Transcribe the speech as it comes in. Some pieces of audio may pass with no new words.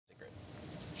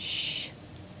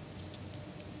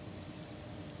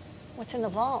What's in the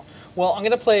vault? Well, I'm going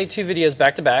to play 2 videos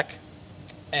back to back,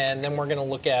 and then we're going to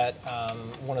look at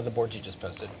one of the boards you just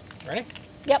posted. Ready?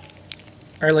 Yep.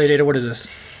 All right, Lady Ada, what is this?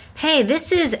 Hey,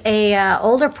 this is a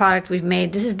older product we've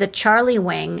made. This is the Charlie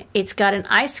Wing. It's got an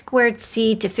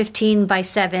I2C to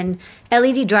 15x7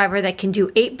 LED driver that can do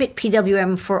 8-bit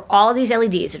PWM for all these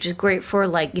LEDs, which is great for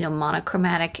like, you know,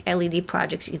 monochromatic LED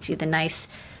projects. You can see the nice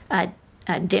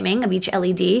dimming of each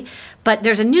LED. But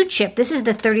there's a new chip. This is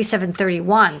the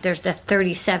 3731. There's the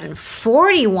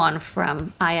 3741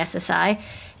 from ISSI.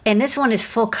 And this one is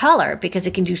full color because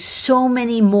it can do so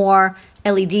many more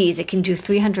LEDs. It can do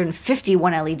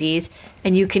 351 LEDs,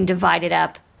 and you can divide it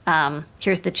up.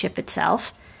 Here's the chip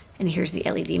itself, and here's the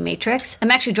LED matrix.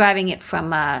 I'm actually driving it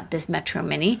from this Metro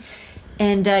Mini.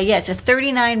 And yeah, it's a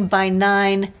 39 by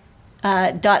 9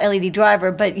 dot LED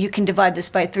driver, but you can divide this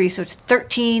by 3, so it's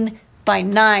 13 by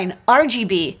 9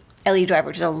 RGB LED driver,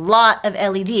 which is a lot of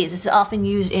LEDs. This is often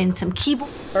used in some keyboard.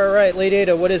 All right, Lady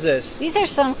Ada, what is this? These are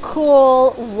some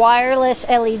cool wireless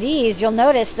LEDs. You'll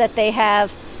notice that they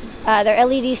have their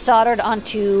LEDs soldered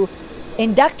onto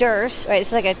inductors, right?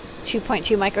 It's like a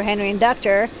 2.2 microhenry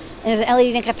inductor, and there's an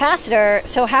LED and a capacitor.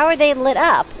 So how are they lit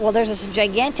up? Well, there's this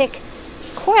gigantic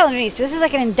coil underneath. So this is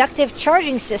like an inductive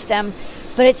charging system,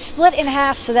 but it's split in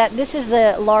half so that this is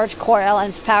the large coil, and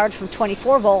it's powered from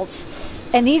 24 volts.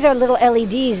 And these are little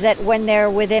LEDs that when they're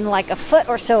within like a foot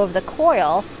or so of the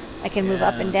coil, I can move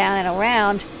up and down and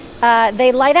around,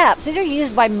 they light up. So these are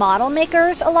used by model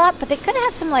makers a lot, but they could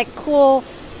have some like cool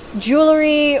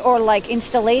jewelry or like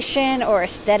installation or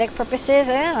aesthetic purposes.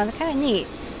 I don't know, they're kind of neat.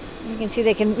 You can see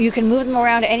you can move them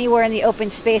around anywhere in the open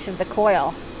space of the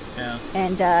coil. Yeah.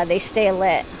 And they stay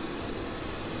lit.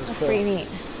 That's cool. Pretty neat.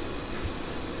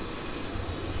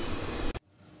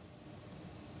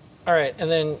 All right, and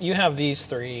then you have these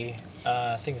 3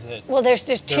 things that... Well, there's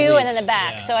 2 and then the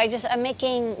back. Yeah. So I'm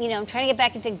making, you know, I'm trying to get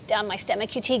back into my STEMMA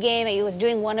QT game. I was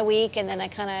doing 1 a week, and then I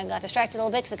kind of got distracted a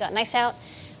little bit because it got nice out.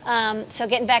 So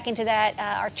getting back into that,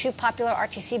 our 2 popular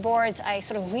RTC boards, I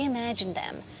sort of reimagined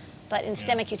them, but in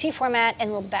STEMMA QT format and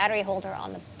a little battery holder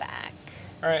on the back.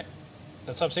 All right,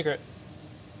 that's top secret.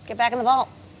 Get back in the vault.